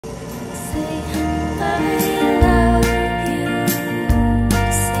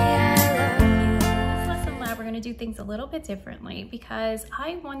do things a little bit differently because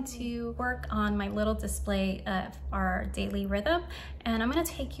I want to work on my little display of our daily rhythm, and I'm going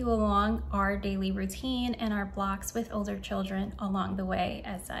to take you along our daily routine and our blocks with older children along the way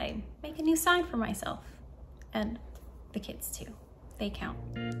as I make a new sign for myself and the kids too. They count.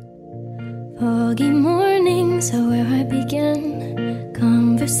 Foggy mornings are where I begin.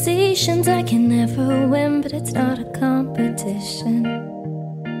 Conversations I can never win, but it's not a competition.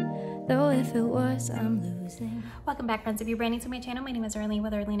 Though if it was, I'm losing. Welcome back, friends. If you're brand new to my channel, my name is Arlene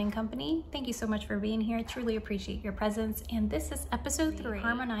with Arlene & Company. Thank you so much for being here. I truly appreciate your presence. And this is episode 3,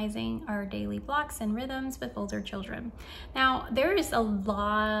 harmonizing our daily blocks and rhythms with older children. Now, there is a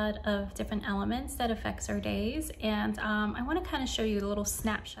lot of different elements that affects our days. And I want to kind of show you a little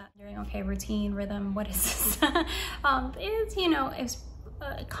snapshot during, okay, routine, rhythm, what is this? It's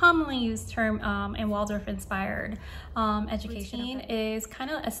a commonly used term in Waldorf-inspired education. Routine is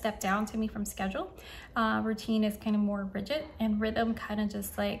kind of a step down to me from schedule. Routine is kind of more rigid, and rhythm kind of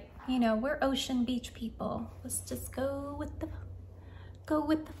just like, we're ocean beach people. Let's just go with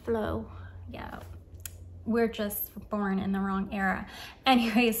the flow. Yeah. We're just born in the wrong era.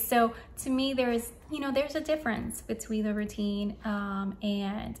 Anyways, so to me, there's a difference between a routine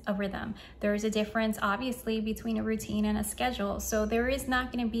and a rhythm. There's a difference, obviously, between a routine and a schedule. So there is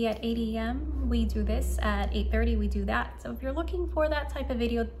not going to be at 8 a.m. we do this, at 8:30 we do that. So if you're looking for that type of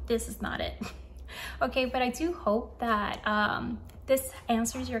video, this is not it. Okay, but I do hope that this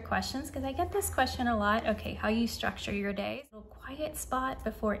answers your questions, because I get this question a lot. Okay, how you structure your day. A quiet spot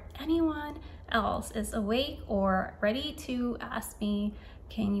before anyone else is awake or ready to ask me,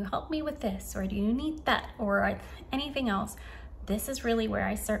 can you help me with this, or do you need that, or anything else. This is really where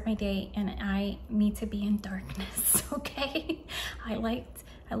I start my day, and I need to be in darkness. Okay, I like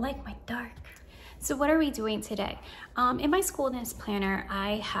my dark. So what are we doing today? In my Schoolnest planner,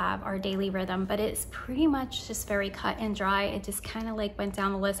 I have our daily rhythm, but it's pretty much just very cut and dry. It just kind of like went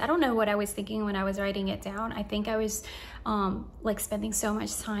down the list. I don't know what I was thinking when I was writing it down. I think I was like spending so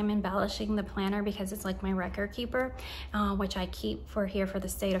much time embellishing the planner because it's like my record keeper, which I keep for the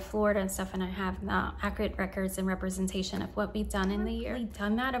state of Florida and stuff, and I have accurate records and representation of what we've done in the year. I've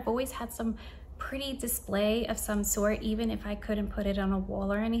done that. I've always had some pretty display of some sort, even if I couldn't put it on a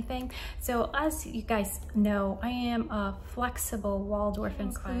wall or anything. So as you guys know, I am a flexible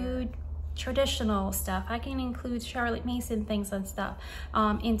Waldorf-inspired. Traditional stuff. I can include Charlotte Mason things and stuff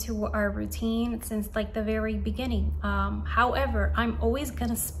into our routine since like the very beginning. However, I'm always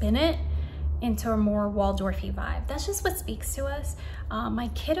gonna spin it into a more Waldorf-y vibe. That's just what speaks to us. My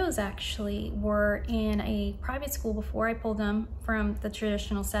kiddos actually were in a private school before I pulled them from the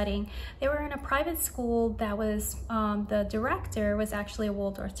traditional setting. They were in a private school that was, the director was actually a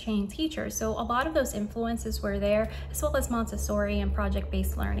Waldorf trained teacher. So a lot of those influences were there, as well as Montessori and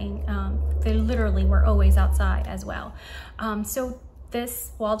project-based learning. They literally were always outside as well. So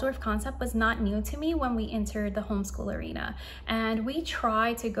this Waldorf concept was not new to me when we entered the homeschool arena, and we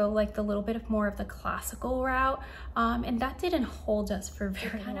tried to go like the little bit of more of the classical route, and that didn't hold us for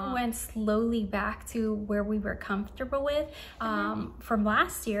very long. Kind of went slowly back to where we were comfortable with. From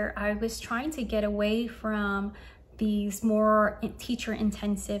last year, I was trying to get away from these more teacher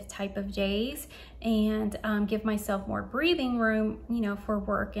intensive type of days and give myself more breathing room, for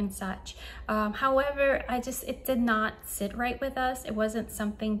work and such. However, it did not sit right with us. It wasn't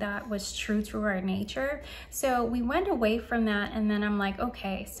something that was true to our nature. So we went away from that, and then I'm like,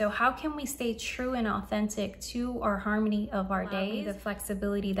 okay, so how can we stay true and authentic to our harmony of our days, the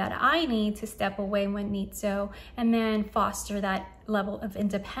flexibility that I need to step away when need so, and then foster that level of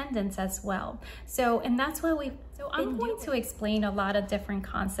independence as well. So, and that's what I'm going to explain a lot of different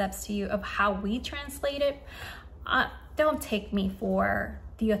concepts to you of how we translate it. Don't take me for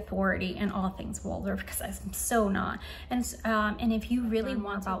the authority in all things Waldorf, because I'm so not. And if you really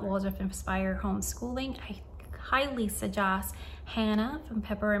want about Waldorf-inspired homeschooling, I highly suggest Hannah from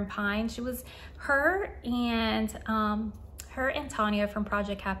Pepper and Pine. Her and Tanya from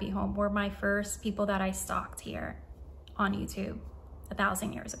Project Happy Home were my first people that I stalked here on YouTube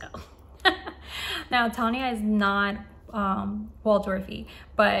 1,000 years ago. Now, Tanya is not Waldorf-y,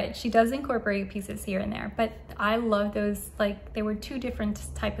 but she does incorporate pieces here and there. But I love those, like, they were two different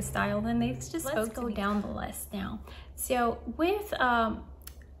type of style, and they just spoke to me. Let's go down the list now. So with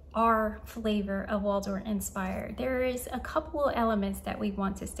our flavor of Waldorf-inspired, there is a couple elements that we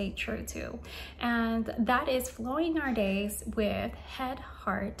want to stay true to, and that is flowing our days with head,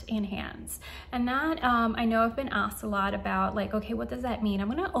 heart, and hands. And that I know I've been asked a lot about, like, okay, what does that mean? I'm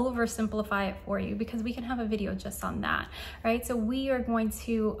going to oversimplify it for you because we can have a video just on that, right? So we are going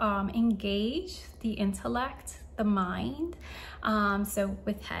to engage the intellect, the mind. So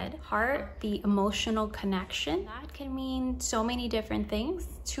with head, heart, the emotional connection. That can mean so many different things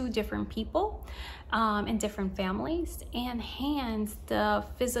to different people in different families. And hands, the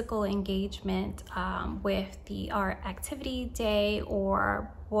physical engagement with the art activity day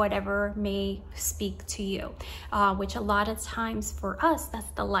or whatever may speak to you, which a lot of times for us,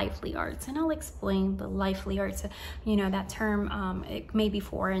 that's the lively arts. And I'll explain the lively arts, you know, that term, it may be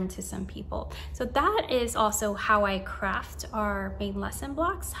foreign to some people. So that is also how I craft our main lesson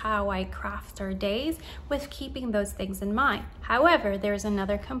blocks, how I craft our days with keeping those things in mind. However, there's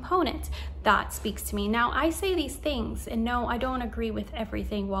another component that speaks to me. Now, I say these things, and no, I don't agree with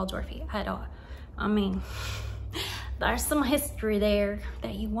everything Waldorf at all. I mean, there's some history there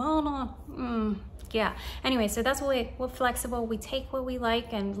that you wanna, yeah. Anyway, so that's what we're flexible. We take what we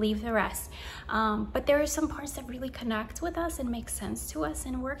like and leave the rest. But there are some parts that really connect with us and make sense to us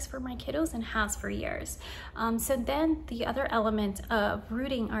and works for my kiddos and has for years. So then the other element of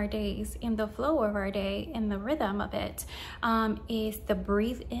rooting our days in the flow of our day, in the rhythm of it, is the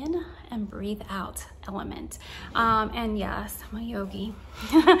breathe in and breathe out element. And yes, I'm a yogi.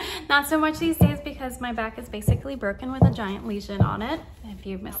 Not so much these days because my back is basically broken with a giant lesion on it. If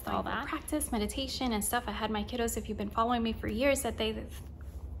you missed all that practice, meditation and stuff, I had my kiddos, if you've been following me for years, that they've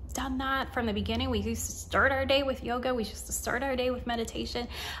done that from the beginning. We used to start our day with yoga. We used to start our day with meditation.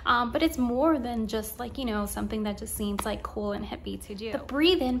 But it's more than just like, you know, something that just seems like cool and hippie to do. The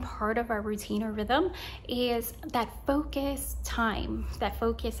breathe in part of our routine or rhythm is that focus time, that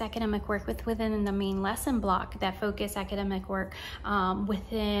focus academic work within the main lesson block, that focus academic work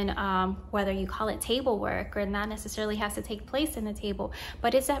within whether you call it table work or not necessarily has to take place in the table,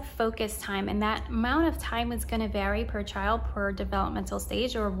 but it's that focus time. And that amount of time is going to vary per child, per developmental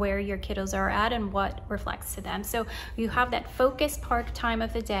stage, or where your kiddos are at and what reflects to them. So you have that focus part time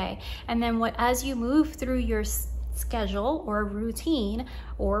of the day, and then as you move through your schedule or routine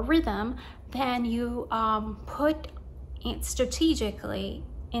or rhythm, then you put it strategically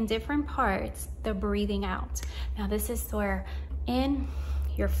in different parts the breathing out. Now this is where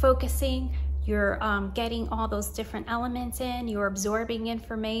you're focusing, you're getting all those different elements in, you're absorbing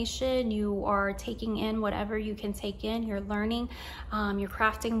information, you are taking in whatever you can take in, you're learning, you're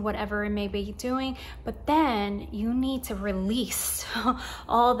crafting whatever it may be doing, but then you need to release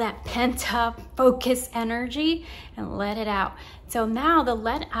all that pent up focus energy and let it out. So now the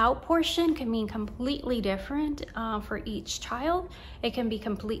let out portion can mean completely different for each child. It can be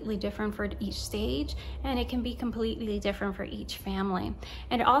completely different for each stage, and it can be completely different for each family.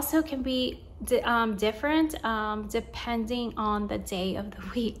 And it also can be different depending on the day of the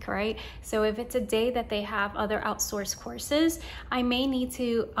week, right? So if it's a day that they have other outsourced courses, I may need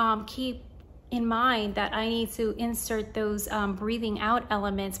to keep in mind that I need to insert those breathing out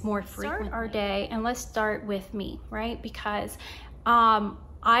elements more frequently. Start our day, and let's start with me, right? Because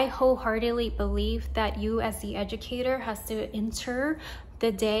I wholeheartedly believe that you as the educator has to enter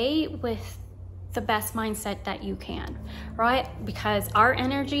the day with the best mindset that you can, right? Because our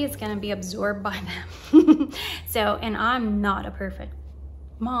energy is going to be absorbed by them. So, and I'm not a perfect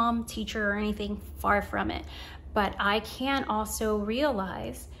mom, teacher, or anything, far from it. But I can also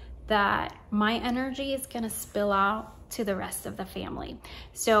realize that my energy is going to spill out to the rest of the family.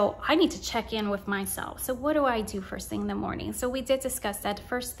 So I need to check in with myself. So what do I do first thing in the morning? So we did discuss that.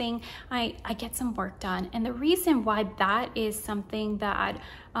 First thing, I get some work done. And the reason why that is something that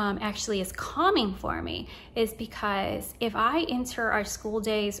actually is calming for me is because if I enter our school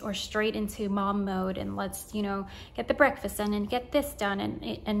days or straight into mom mode and let's, you know, get the breakfast done and get this done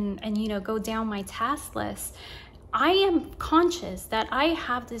and you know, go down my task list, I am conscious that I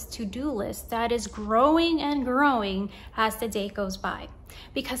have this to-do list that is growing and growing as the day goes by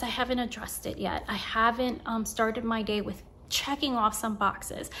because I haven't addressed it yet. I haven't started my day with checking off some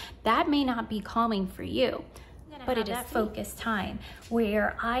boxes. That may not be calming for you, but it is focus time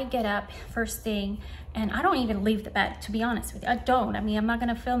where I get up first thing and I don't even leave the bed, to be honest with you. I don't. I mean, I'm not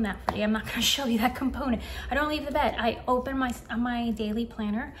going to film that for you. I'm not going to show you that component. I don't leave the bed. I open my daily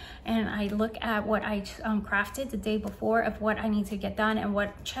planner and I look at what I crafted the day before of what I need to get done and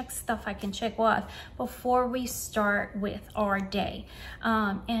what stuff I can check off before we start with our day.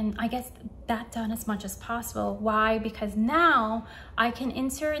 And I guess that done as much as possible. Why? Because now I can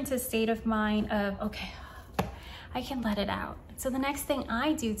enter into a state of mind of, okay, I can let it out. So the next thing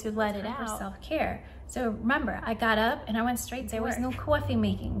I do to let it out is self-care. So remember, I got up and I went straight to work. There was no coffee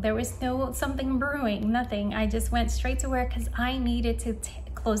making. There was no something brewing, nothing. I just went straight to work because I needed to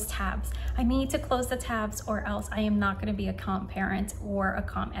close tabs. I need to close the tabs or else I am not going to be a calm parent or a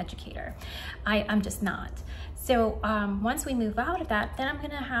calm educator. I'm just not. So once we move out of that, then I'm going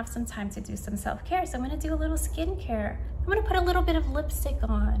to have some time to do some self-care. So I'm going to do a little skincare. I'm going to put a little bit of lipstick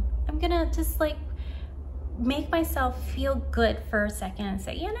on. I'm going to just like make myself feel good for a second and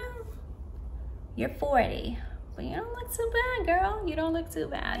say, you know, you're 40, but you don't look too bad, girl. You don't look too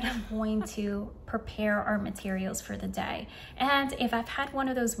bad. I'm going to prepare our materials for the day. And if I've had one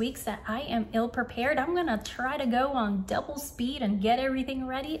of those weeks that I am ill prepared, I'm gonna try to go on double speed and get everything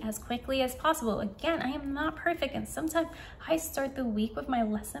ready as quickly as possible. Again, I am not perfect, and sometimes I start the week with my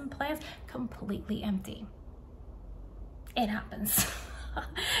lesson plans completely empty. It happens.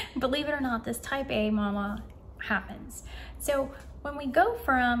 Believe it or not, this type A mama happens. So when we go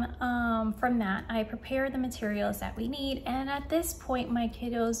from that, I prepare the materials that we need, and at this point my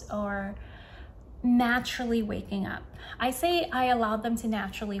kiddos are naturally waking up. I say I allow them to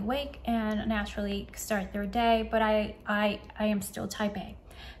naturally wake and naturally start their day, but I am still type A.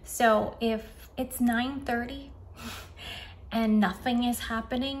 So if it's 9:30 and nothing is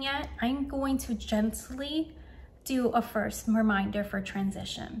happening yet, I'm going to gently do a first reminder for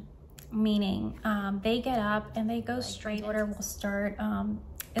transition. Meaning they get up and they go straight. Order will start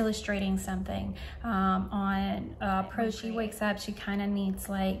illustrating something on pro. She wakes up, she kind of needs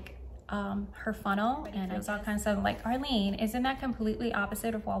like her funnel, and it's all kinds of like, Arlene, isn't that completely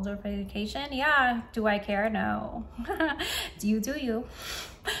opposite of Waldorf education? Yeah. Do I care? No. Do you?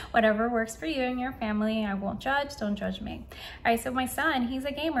 Whatever works for you and your family. I won't judge. Don't judge me. All right, so my son, he's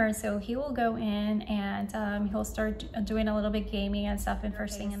a gamer, so he will go in and he'll start doing a little bit gaming and stuff, and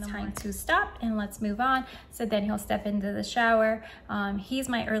first thing in the morning to stop and let's move on. So then he'll step into the shower. He's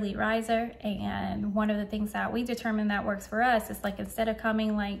my early riser, and one of the things that we determine that works for us is like, instead of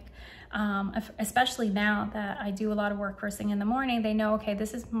coming like especially now that I do a lot of work first thing in the morning, they know, okay,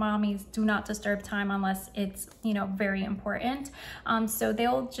 this is mommy's do not disturb time unless it's, you know, very important. So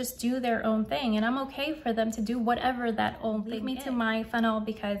they'll just do their own thing, and I'm okay for them to do whatever that own thing. Leave me to my funnel,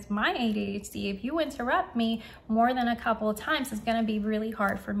 because my ADHD, if you interrupt me more than a couple of times, it's going to be really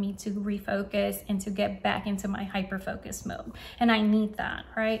hard for me to refocus and to get back into my hyper focus mode, and I need that,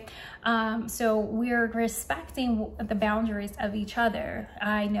 right? So we're respecting the boundaries of each other.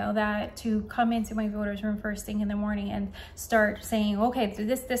 I know that to come into my daughter's room first thing in the morning and start saying, okay, do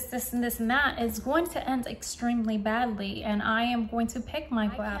this, and this and that, is going to end extremely badly, and I am going to pick my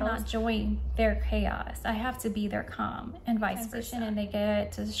battles. I cannot join their chaos. I have to be their calm, and vice versa. And they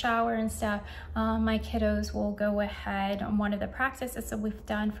get to the shower and stuff. My kiddos will go ahead on one of the practices that we've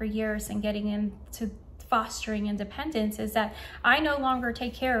done for years and getting into fostering independence is that I no longer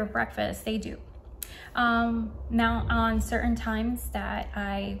take care of breakfast, they do. Now on certain times that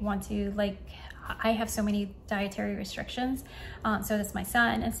I want to, like, I have so many dietary restrictions, so that's my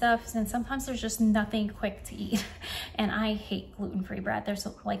son and stuff, and sometimes there's just nothing quick to eat, and I hate gluten-free bread. There's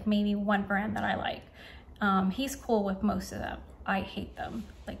like maybe one brand that I like. He's cool with most of them. I hate them,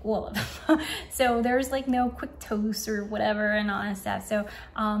 like all of them. So there's like no quick toast or whatever and all that stuff. So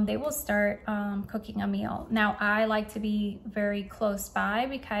they will start cooking a meal. Now I like to be very close by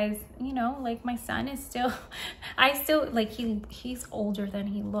because, you know, like my son is still, I still like, he's older than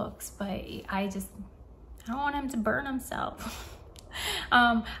he looks, but I don't want him to burn himself.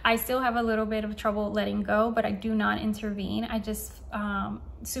 I still have a little bit of trouble letting go, but I do not intervene. I just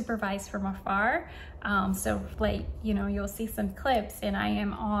supervise from afar. So like, you know, you'll see some clips and I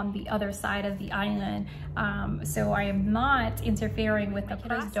am on the other side of the island. So I am not interfering with the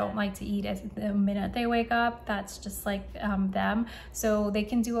kiddos. Don't like to eat at the minute they wake up. That's just like them. So they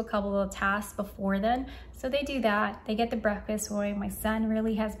can do a couple of tasks before then. So they do that. They get the breakfast going. My son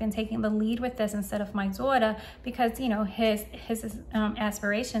really has been taking the lead with this instead of my daughter because, you know, his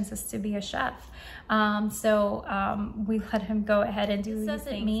aspirations is to be a chef. So we let him go ahead and do these things.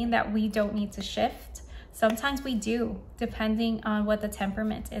 Doesn't mean that we don't need to shift. Sometimes we do, depending on what the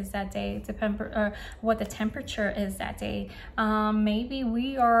temperament is that day, what the temperature is that day. Maybe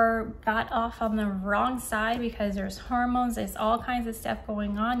we got off on the wrong side because there's hormones, there's all kinds of stuff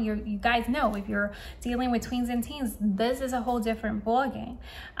going on. You guys know, if you're dealing with tweens and teens, this is a whole different ballgame.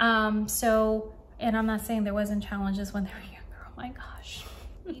 And I'm not saying there wasn't challenges when they were younger. Oh my gosh.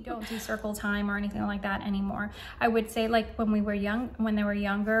 We don't do circle time or anything like that anymore. I would say, like, when they were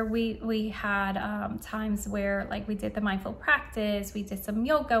younger, we had times where, like, we did the mindful practice, we did some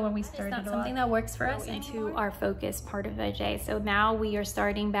yoga when we started. It's not something that works for us into our focus part of the day. So now we are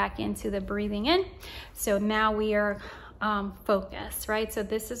starting back into the breathing in. So now we are focus, right? So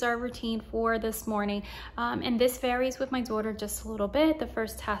this is our routine for this morning. And this varies with my daughter just a little bit. The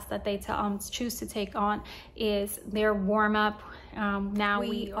first task that they choose to take on is their warm up. Now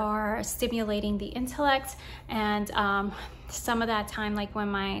we are stimulating the intellect, and some of that time, like when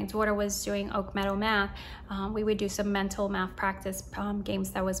my daughter was doing Oak Meadow math, we would do some mental math practice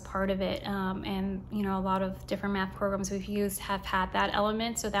games that was part of it. And you know, a lot of different math programs we've used have had that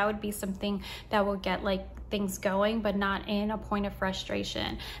element. So that would be something that will get like things going, but not in a point of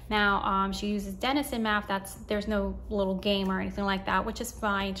frustration. Now she uses Denison math. There's no little game or anything like that, which is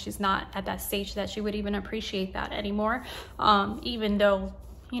fine. She's not at that stage that she would even appreciate that anymore, even though,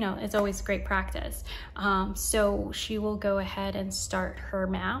 you know, it's always great practice. So she will go ahead and start her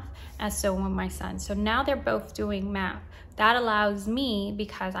math, as so will my son. So now they're both doing math. That allows me,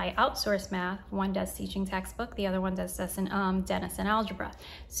 because I outsource math, one does teaching textbook, the other one does Denison algebra.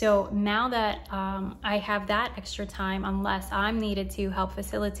 So now that I have that extra time, unless I'm needed to help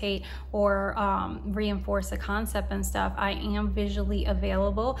facilitate or reinforce a concept and stuff, I am visually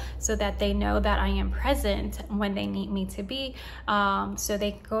available so that they know that I am present when they need me to be. So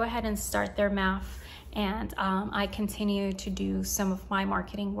they go ahead and start their math, and I continue to do some of my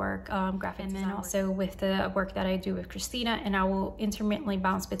marketing work, graphic design, and also with the work that I do with Christina, and I will intermittently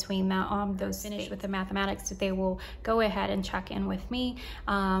bounce between those. Finish with the mathematics, so they will go ahead and check in with me,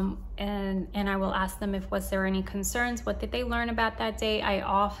 and I will ask them if was there any concerns, what did they learn about that day.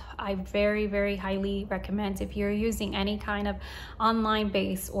 I very, very highly recommend, if you're using any kind of online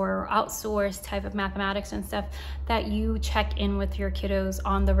base or outsourced type of mathematics and stuff, that you check in with your kiddos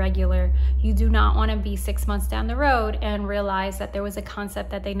on the regular. You do not want to be 6 months down the road and realize that there was a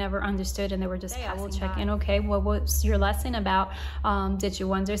concept that they never understood and they were just passing by. I will check in. Okay, what was your lesson about? Did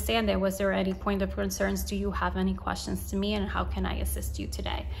you understand it? Was there any point of concerns? Do you have any questions to me, and how can I assist you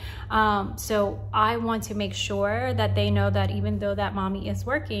today? So I want to make sure that they know that even though that mommy is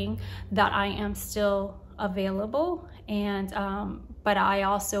working, that I am still available, and but I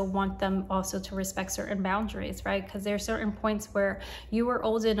also want them also to respect certain boundaries, right? Because there are certain points where you are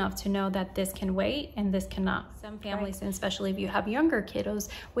old enough to know that this can wait and this cannot. Some families, and especially if you have younger kiddos,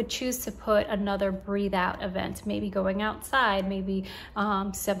 would choose to put another breathe out event, maybe going outside, maybe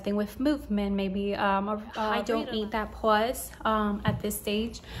something with movement, maybe I don't need that pause at this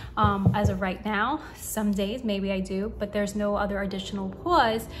stage as of right now. Some days maybe I do, but there's no other additional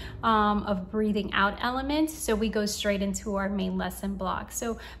pause of breathing out element. So we go straight into our main lesson block.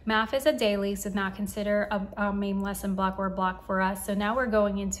 So math is a daily, so not consider a main lesson block or a block for us. So now we're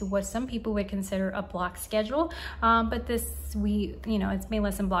going into what some people would consider a block schedule, but this, it's main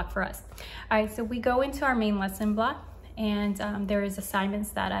lesson block for us. All right, so we go into our main lesson block, and there is assignments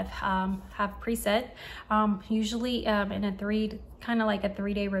that I've have preset, usually in a kind of like a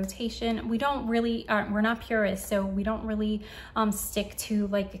 3-day rotation. We don't really, we're not purists, so we don't really stick to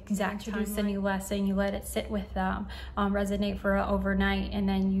like exact introduce a new lesson. You let it sit with them, resonate for overnight, and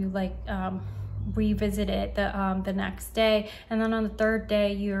then you like revisit it the next day, and then on the third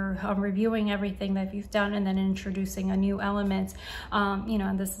day you're reviewing everything that you've done and then introducing a new element.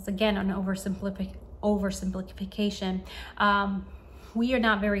 And this is again an oversimplification. We are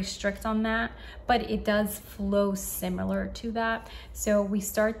not very strict on that, but it does flow similar to that. So we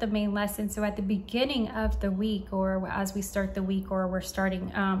start the main lesson. So at the beginning of the week, or as we start the week, or we're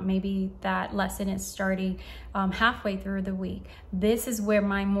starting, maybe that lesson is starting halfway through the week. This is where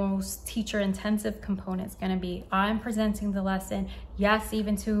my most teacher intensive component is going to be. I'm presenting the lesson, yes,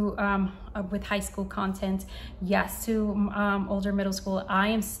 even to with high school content, yes, to older middle school. I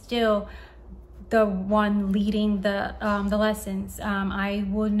am still the one leading the lessons. I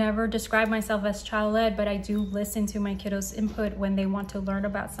would never describe myself as child-led, but I do listen to my kiddos' input when they want to learn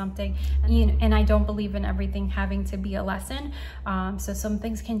about something. And I don't believe in everything having to be a lesson. So some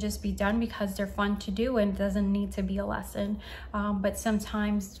things can just be done because they're fun to do and doesn't need to be a lesson. But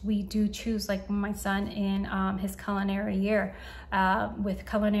sometimes we do choose, like my son in his culinary year, with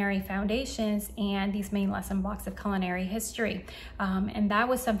culinary foundations and these main lesson blocks of culinary history. And that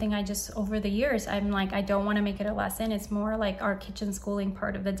was something I just, over the years, I'm like, I don't want to make it a lesson. It's more like our kitchen schooling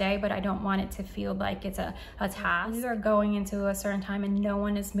part of the day, but I don't want it to feel like it's a task. We are going into a certain time and no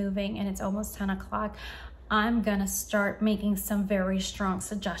one is moving and it's almost 10 o'clock. I'm gonna start making some very strong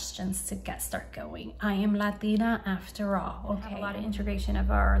suggestions to start going. I am Latina after all, okay? A lot of integration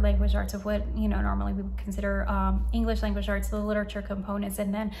of our language arts, of what normally we would consider English language arts, the literature components,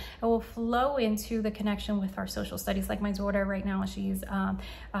 and then it will flow into the connection with our social studies. Like my daughter right now, she's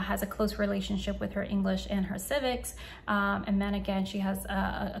has a close relationship with her English and her civics, and then again she has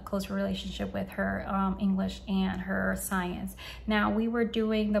a close relationship with her English and her science. Now we were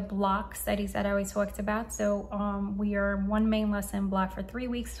doing the block studies that I always talked about. So we are one main lesson block for 3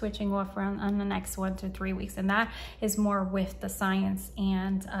 weeks, switching off on the next 1 to 3 weeks. And that is more with the science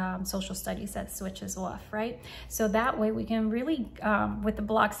and social studies that switches off, right? So that way we can really, with the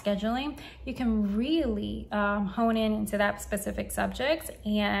block scheduling, you can really hone in into that specific subject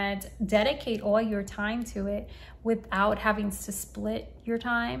and dedicate all your time to it without having to split your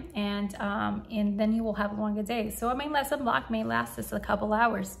time, and then you will have longer days. So a main lesson block may last us a couple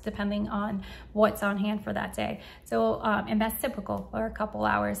hours depending on what's on hand for that day. So and that's typical for a couple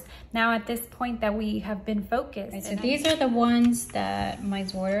hours. Now at this point that we have been focused. Right, so these are the ones that my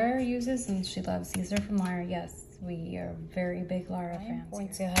daughter uses and she loves. These are from Lyra. Yes, we are very big Lyra fans. I'm going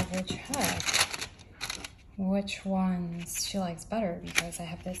to have her check which ones she likes better, because I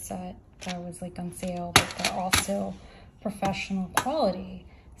have this set that was like on sale, but they're all still professional quality.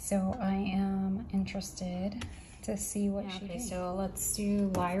 So I am interested to see what she thinks. So let's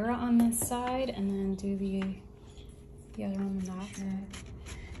do Lyra on this side and then do the other one on that side.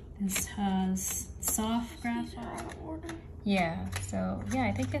 This has soft graphite. Yeah, so yeah,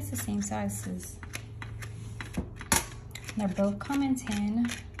 I think that's the same size as. They're both come in tin.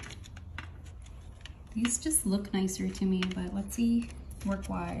 These just look nicer to me, but let's see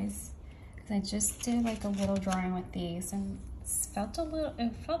work-wise. I just did like a little drawing with these and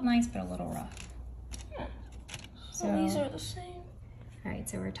it felt nice, but a little rough. So these are the same. All right,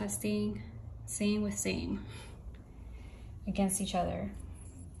 so we're testing same with same against each other.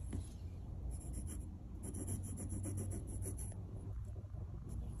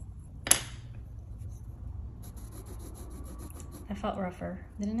 That felt rougher,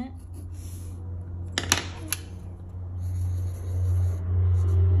 didn't it?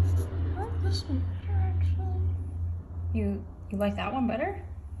 This one better, actually. You like that one better?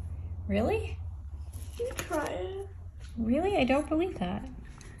 Really? You try it. Really? I don't believe that.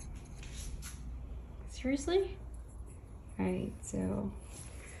 Seriously? All right, so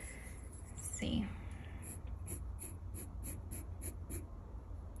let's see.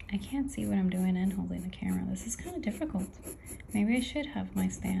 I can't see what I'm doing and holding the camera. This is kind of difficult. Maybe I should have my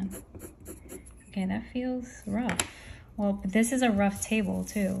stand. Okay, that feels rough. Well, but this is a rough table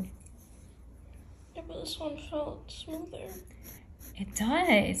too. Yeah, but this one felt smoother. It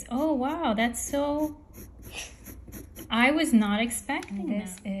does. Oh, wow. That's so... I was not expecting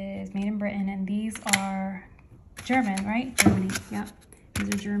this. Is made in Britain, and these are German, right? Germany. Yep. These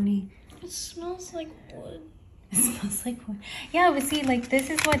are Germany. It smells like wood. It smells like wood. Yeah, but see, like, this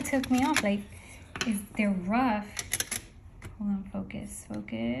is what took me off. Like, they're rough. Hold on, focus,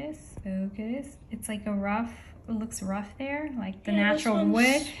 focus, focus. It's like a rough... It looks rough there, like the natural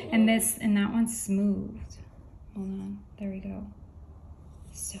wood, and that one's smooth. Hold on, there we go.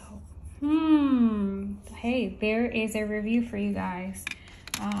 So, hey, there is a review for you guys.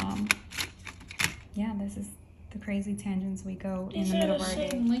 Yeah, this is the crazy tangents we go in the middle of our day.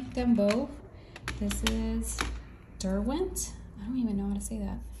 I like them both. This is Derwent. I don't even know how to say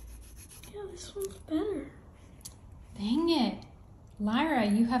that. Yeah, this one's better. Dang it. Lyra,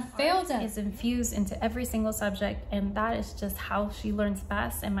 you have failed us. Is infused into every single subject, and that is just how she learns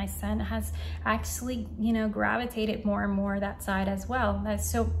best. And my son has actually, you know, gravitated more and more that side as well. That's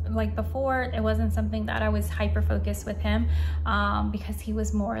so, like before, it wasn't something that I was hyper focused with him because he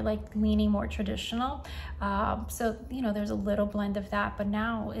was more like leaning more traditional. So, you know, there's a little blend of that, but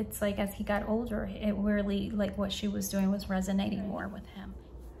now it's like as he got older, it really, like what she was doing was resonating more with him.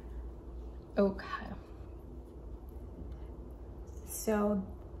 Okay. So,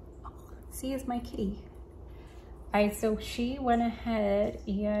 C is my kitty. All right, so she went ahead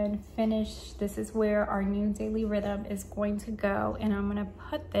and finished. This is where our new daily rhythm is going to go, and I'm gonna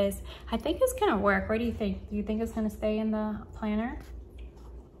put this. I think it's gonna work. What do you think? Do you think it's gonna stay in the planner?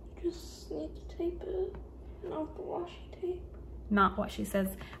 Just need to tape it, not the washi tape. Not what she says.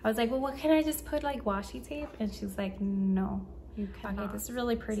 I was like, well, what can I just put like washi tape? And she's like, no. You can. Okay, this is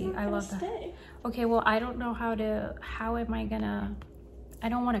really pretty. I love that. Okay, well, I don't know how am I gonna, I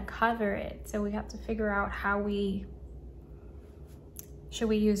don't want to cover it, so we have to figure out how should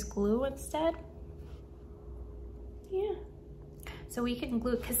we use glue instead? Yeah. So we can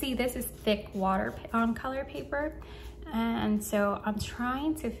glue, cause see, this is thick watercolor paper. And so I'm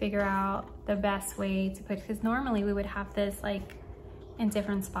trying to figure out the best way to put, because normally we would have this like in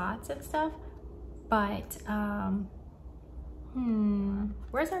different spots and stuff, but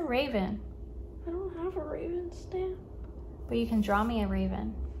where's our raven? I don't have a raven stamp. But you can draw me a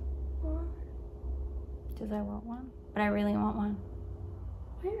raven. What? Does I want one? But I really want one.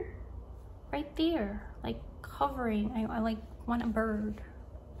 Where? Right there, like covering. I like want a bird.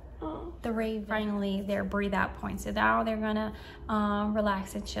 the rave. Finally, their breathe out point. So now they're gonna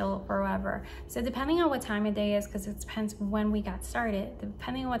relax and chill forever. So depending on what time of day is, because it depends when we got started,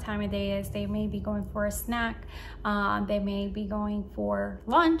 depending on what time of day is, they may be going for a snack. They may be going for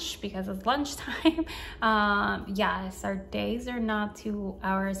lunch because it's lunchtime. Yes, our days are not 2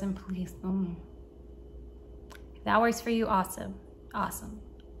 hours, and please, if that works for you, awesome.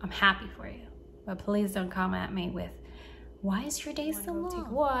 I'm happy for you. But please don't come at me with, why is your day so long? Take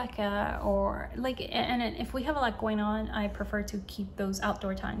a walk, or like, and if we have a lot going on, I prefer to keep those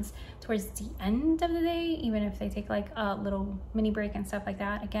outdoor times towards the end of the day, even if they take like a little mini break and stuff like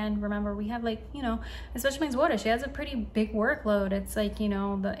that. Again, remember, we have like, you know, especially Ms. Water, she has a pretty big workload. It's like, you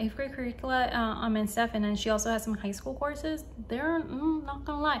know, the 8th grade curricula and stuff, and then she also has some high school courses. They're not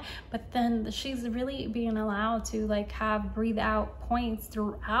gonna lie, but then she's really being allowed to like have breathe out points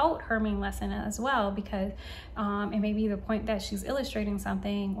throughout her main lesson as well, because it may be the point that she's illustrating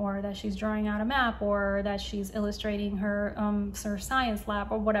something, or that she's drawing out a map, or that she's illustrating her science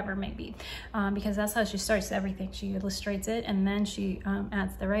lab, or whatever it may be, because that's how she starts everything. She illustrates it and then she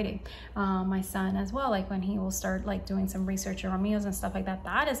adds the writing. My son as well, like when he will start like doing some research around meals and stuff like that,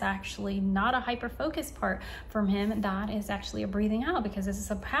 that is actually not a hyper focused part from him. That is actually a breathing out, because this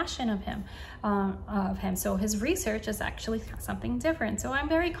is a passion of him. So his research is actually something different. So I'm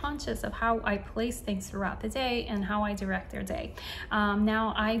very conscious of how I place things throughout the day and how I direct their day.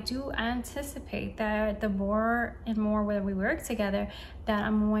 Now I do anticipate that the more and more when we work together, that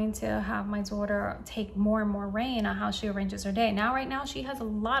I'm going to have my daughter take more and more reign on how she arranges her day. Now, right now, she has a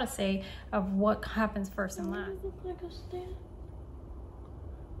lot of say of what happens first and last. It look like a stamp.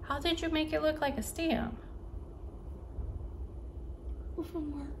 How did you make it look like a stamp? With a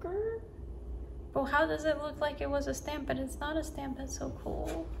marker? Well, how does it look like it was a stamp, but it's not a stamp? That's so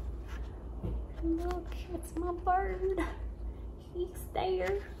cool. Look, it's my bird. He's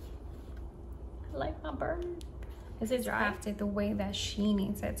there. I like my bird. This is crafted the way that she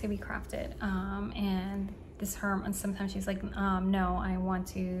needs it to be crafted. And this and sometimes she's like, no, I want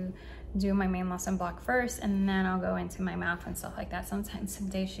to do my main lesson block first, and then I'll go into my math and stuff like that. Sometimes some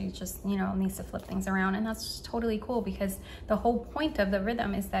days she just, you know, needs to flip things around, and that's totally cool, because the whole point of the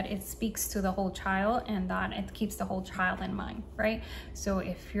rhythm is that it speaks to the whole child, and that it keeps the whole child in mind, right? So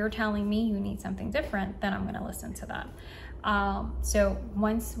if you're telling me you need something different, then I'm going to listen to that. So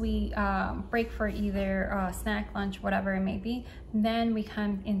once we break for either snack, lunch, whatever it may be, then we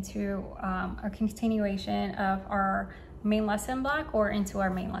come into a continuation of our main lesson block, or into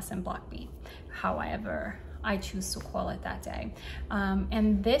our main lesson block B, however I choose to call it that day.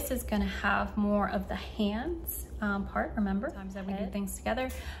 And this is going to have more of the hands part. Remember, sometimes that we do things together,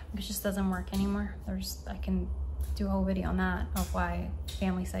 it just doesn't work anymore. I can do a whole video on that, of why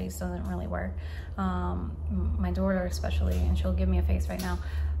family studies doesn't really work. My daughter especially, and she'll give me a face right now,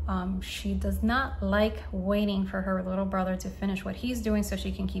 she does not like waiting for her little brother to finish what he's doing so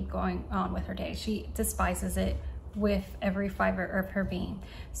she can keep going on with her day. She despises it with every fiber of her being.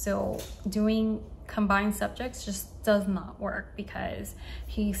 So doing combined subjects just does not work, because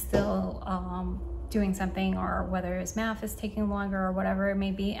he's still doing something, or whether his math is taking longer or whatever it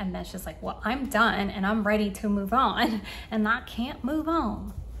may be, and that's just like, well, I'm done and I'm ready to move on, and I can't move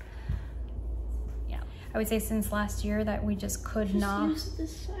on. Yeah, I would say since last year that we just could not use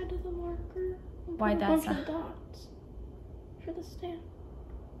this side of the marker. Why that's the dots for the stamp.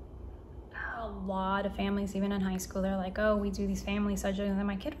 A lot of families, even in high school, they're like, oh, we do these family subjects, and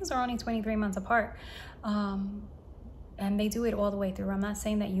my kiddos are only 23 months apart. And they do it all the way through. I'm not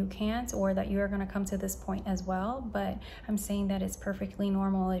saying that you can't, or that you're gonna come to this point as well, but I'm saying that it's perfectly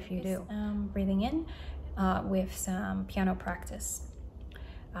normal if you do. Breathing in with some piano practice.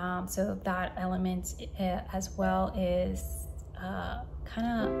 So that element as well is kind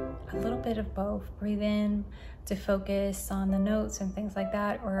of a little bit of both. Breathe in to focus on the notes and things like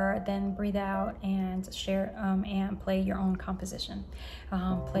that, or then breathe out and share and play your own composition,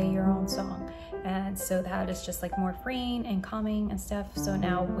 play your own song. And so that is just like more freeing and calming and stuff. So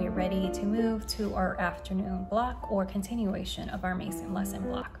now we're ready to move to our afternoon block, or continuation of our Mason lesson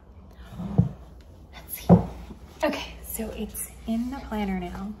block. Let's see. Okay, so it's in the planner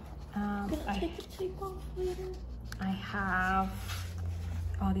now. Take the tape off later. I have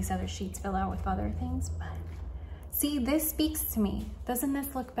all these other sheets fill out with other things, but see, this speaks to me. Doesn't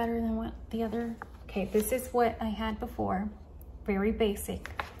this look better than what the other? Okay, this is what I had before. Very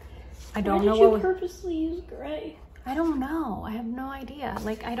basic. I don't know what. Why did you purposely use gray? I don't know. I have no idea.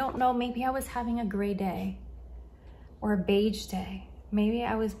 Like, I don't know. Maybe I was having a gray day or a beige day. Maybe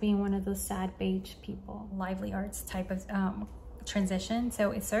I was being one of those sad beige people. Lively arts type of transition.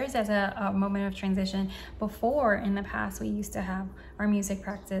 So it serves as a moment of transition. Before, in the past, we used to have our music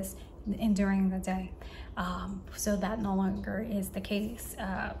practice during the day. So that no longer is the case.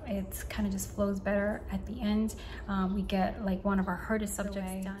 It's kind of just flows better at the end. We get like one of our hardest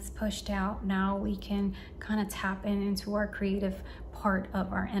subjects pushed out. Now we can kind of tap into our creative part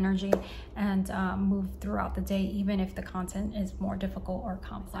of our energy and move throughout the day, even if the content is more difficult or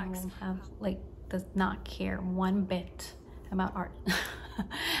complex. Does not care one bit about art.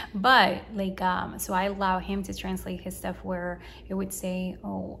 But like so I allow him to translate his stuff where it would say,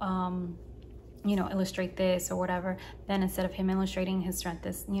 oh, you know, illustrate this or whatever. Then instead of him illustrating his strength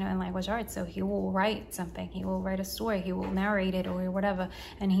is, you know, in language arts, so he will write something, he will write a story, he will narrate it or whatever,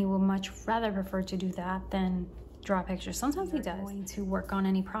 and he will much rather prefer to do that than draw pictures. Sometimes he does. Going to work on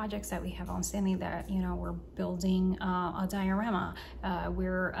any projects that we have outstanding that, you know, we're building a diorama,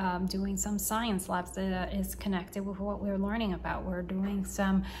 we're doing some science labs that is connected with what we're learning about, we're doing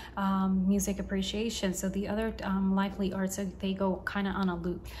some music appreciation. So the other lively arts, they go kind of on a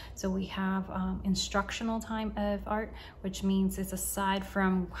loop. So we have instructional time of art, which means it's aside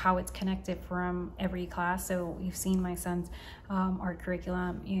from how it's connected from every class. So you've seen my son's art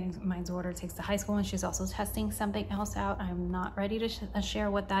curriculum. You know, my daughter takes to high school and she's also testing something else out. I'm not ready to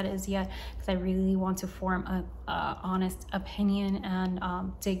share what that is yet, because I really want to form a honest opinion and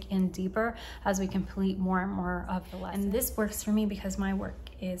dig in deeper as we complete more and more of the lesson. And this works for me because my work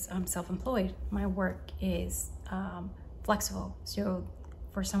is self-employed. My work is flexible. So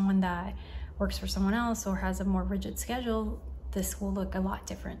for someone that works for someone else or has a more rigid schedule, this will look a lot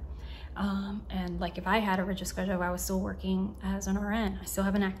different. And like if I had a rigid schedule, I was still working as an RN. I still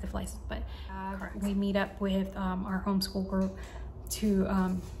have an active license, but we meet up with our homeschool group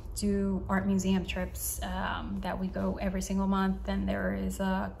to do art museum trips that we go every single month. Then there is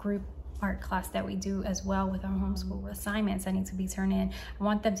a group art class that we do as well with our homeschool assignments that need to be turned in. I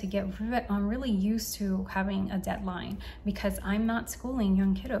want them to get really used to having a deadline, because I'm not schooling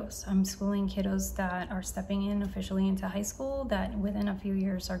young kiddos. I'm schooling kiddos that are stepping in officially into high school, that within a few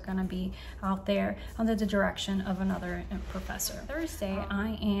years are gonna be out there under the direction of another professor. Thursday,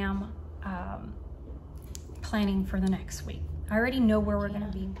 I am planning for the next week. I already know where we're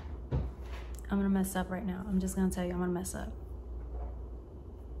gonna be. I'm gonna mess up right now. I'm just gonna tell you I'm gonna mess up.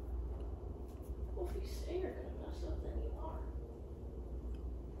 If you say you're gonna mess up, then you are.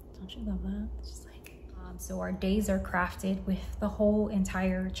 Don't you love that? It's just like, so our days are crafted with the whole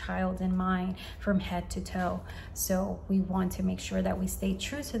entire child in mind from head to toe. So we want to make sure that we stay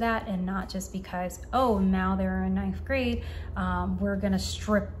true to that, and not just because, oh, now they're in 9th grade, we're gonna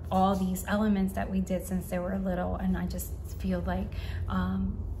strip all these elements that we did since they were little. And I just feel like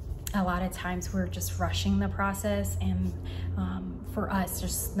a lot of times we're just rushing the process, and for us,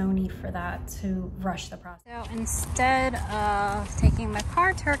 there's no need for that, to rush the process. So instead of taking the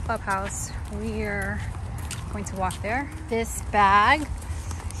car to our clubhouse, we're going to walk there. This bag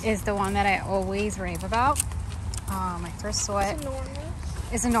is the one that I always rave about. I first saw it. It's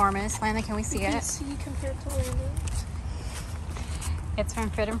enormous. It's enormous. Landon, can we see it? You can see compared to Landon. It's from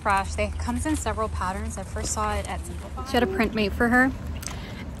Fit and Fresh. It comes in several patterns. I first saw it at Simplify. She had a print made for her.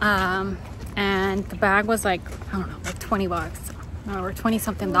 And the bag was like, I don't know, like 20 bucks or 20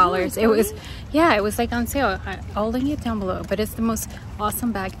 something dollars. It was, yeah, it was like on sale. I'll link it down below, but it's the most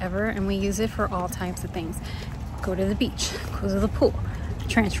awesome bag ever. And we use it for all types of things. Go to the beach, go to the pool,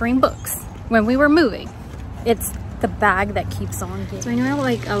 transferring books. When we were moving, it's the bag that keeps on giving. So I know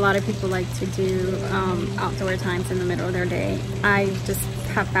like a lot of people like to do outdoor times in the middle of their day. I just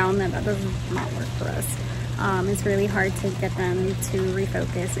have found that that does not work for us. It's really hard to get them to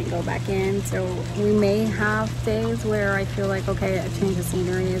refocus and go back in. So we may have days where I feel like, okay, a change of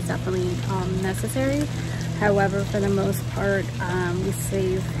scenery is definitely necessary. However, for the most part, we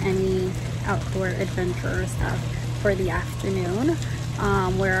save any outdoor adventure stuff for the afternoon,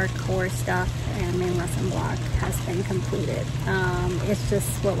 where our core stuff and main lesson block has been completed. It's just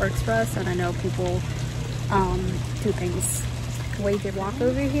what works for us, and I know people do things. We did walk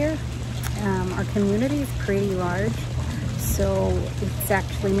over here. Our community is pretty large, so it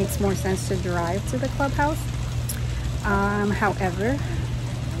actually makes more sense to drive to the clubhouse. However,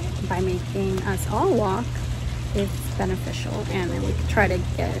 by making us all walk, it's beneficial, and then we can try to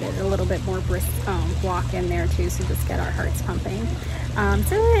get it a little bit more brisk walk in there too, so just get our hearts pumping.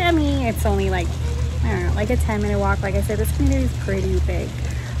 So I mean, it's only like, I don't know, like a 10-minute walk. Like I said, this community is pretty big,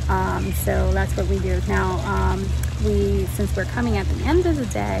 so that's what we do. Now, since we're coming at the end of the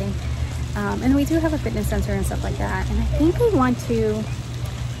day, and we do have a fitness center and stuff like that, and I think we want to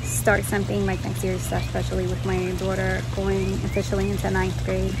start something like next year, especially with my daughter going officially into 9th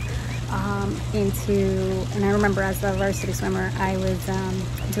grade. and I remember as a varsity swimmer, I was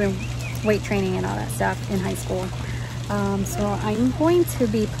doing weight training and all that stuff in high school. So I'm going to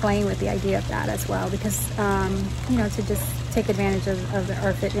be playing with the idea of that as well, because, you know, to just take advantage of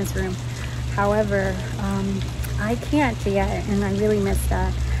our fitness room. However, I can't yet, and I really miss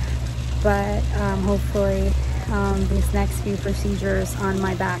that. But hopefully these next few procedures on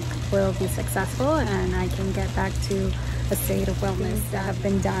my back will be successful, and I can get back to a state of wellness that have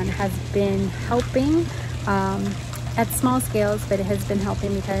been done has been helping at small scales, but it has been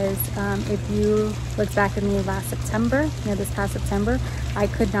helping because if you look back at me last September, you know, this past September, I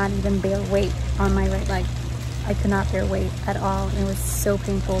could not even bear weight on my right leg. I could not bear weight at all. It was so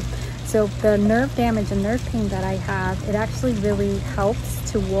painful. So the nerve damage and nerve pain that I have, it actually really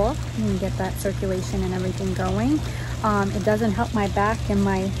helps to walk and get that circulation and everything going. It doesn't help my back and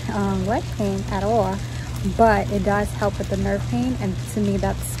my leg pain at all, but it does help with the nerve pain, and to me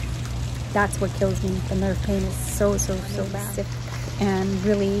that's what kills me. The nerve pain is so bad, sick and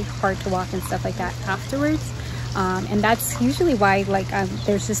really hard to walk and stuff like that afterwards. And that's usually why, like,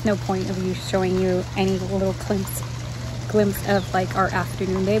 there's just no point of you showing you any little glimpse of like our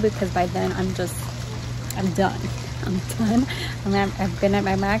afternoon day, because by then I'm done. I've been at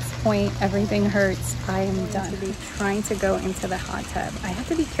my max point. Everything hurts. I am done. Trying to go into the hot tub. I have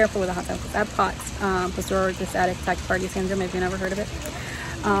to be careful with the hot tub because that POTS, post-traumatic tachycardia syndrome, if you've never heard of it.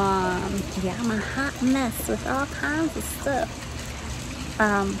 Yeah, I'm a hot mess with all kinds of stuff.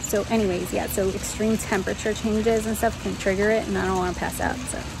 So anyways, yeah, so extreme temperature changes and stuff can trigger it, and I don't want to pass out,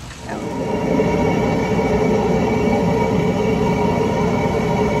 so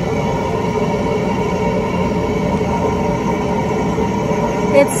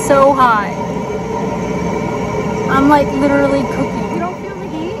it's so hot. I'm like literally cooking. You don't feel the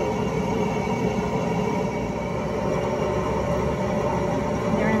heat?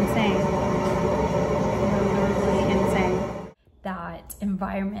 They're insane. They're literally insane. That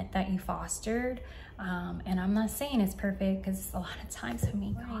environment that you fostered, and I'm not saying it's perfect, because a lot of times for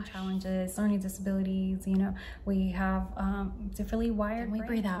me, learning challenges, learning disabilities, you know, we have differently wired. We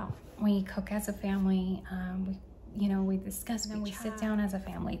breathe out. We cook as a family. We discuss, and then we sit down as a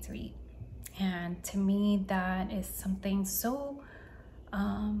family to eat. And to me, that is something so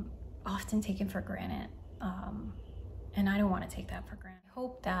often taken for granted. And I don't want to take that for granted. I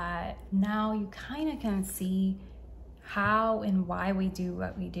hope that now you kind of can see how and why we do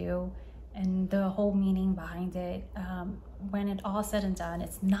what we do, and the whole meaning behind it. When it all said and done,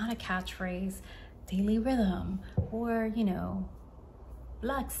 it's not a catchphrase, daily rhythm, or, you know,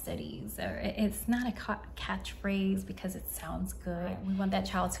 blood studies, or it's not a catchphrase because it sounds good. We want that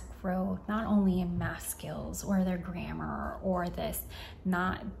child to grow not only in math skills or their grammar or this.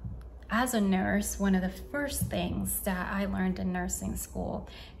 Not as a nurse, one of the first things that I learned in nursing school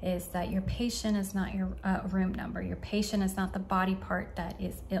is that your patient is not your room number. Your patient is not the body part that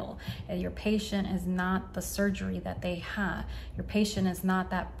is ill. Your patient is not the surgery that they have. Your patient is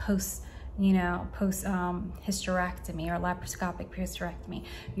not that post hysterectomy or laparoscopic hysterectomy.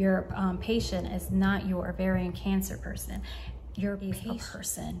 Your patient is not your ovarian cancer person. Your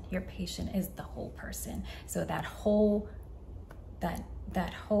patient is the whole person. So that whole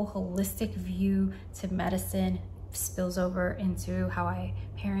holistic view to medicine spills over into how I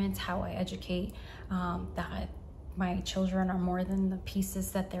parent, how I educate, that my children are more than the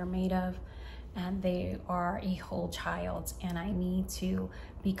pieces that they're made of, and they are a whole child, and I need to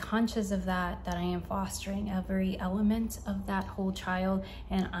be conscious of that I am fostering every element of that whole child,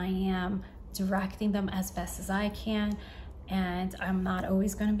 and I am directing them as best as I can. And I'm not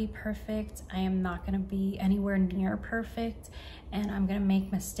always going to be perfect. I am not going to be anywhere near perfect, and I'm going to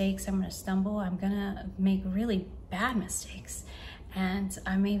make mistakes. I'm going to stumble. I'm going to make really bad mistakes, and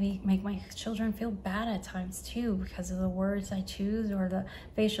I maybe make my children feel bad at times too, because of the words I choose, or the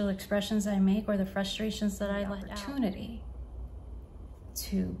facial expressions I make, or the frustrations that I let out. Opportunity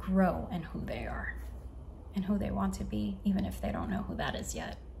to grow in who they are and who they want to be, even if they don't know who that is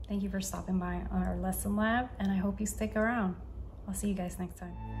yet. Thank you for stopping by our lesson lab, and I hope you stick around. I'll see you guys next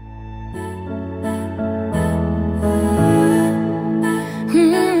time.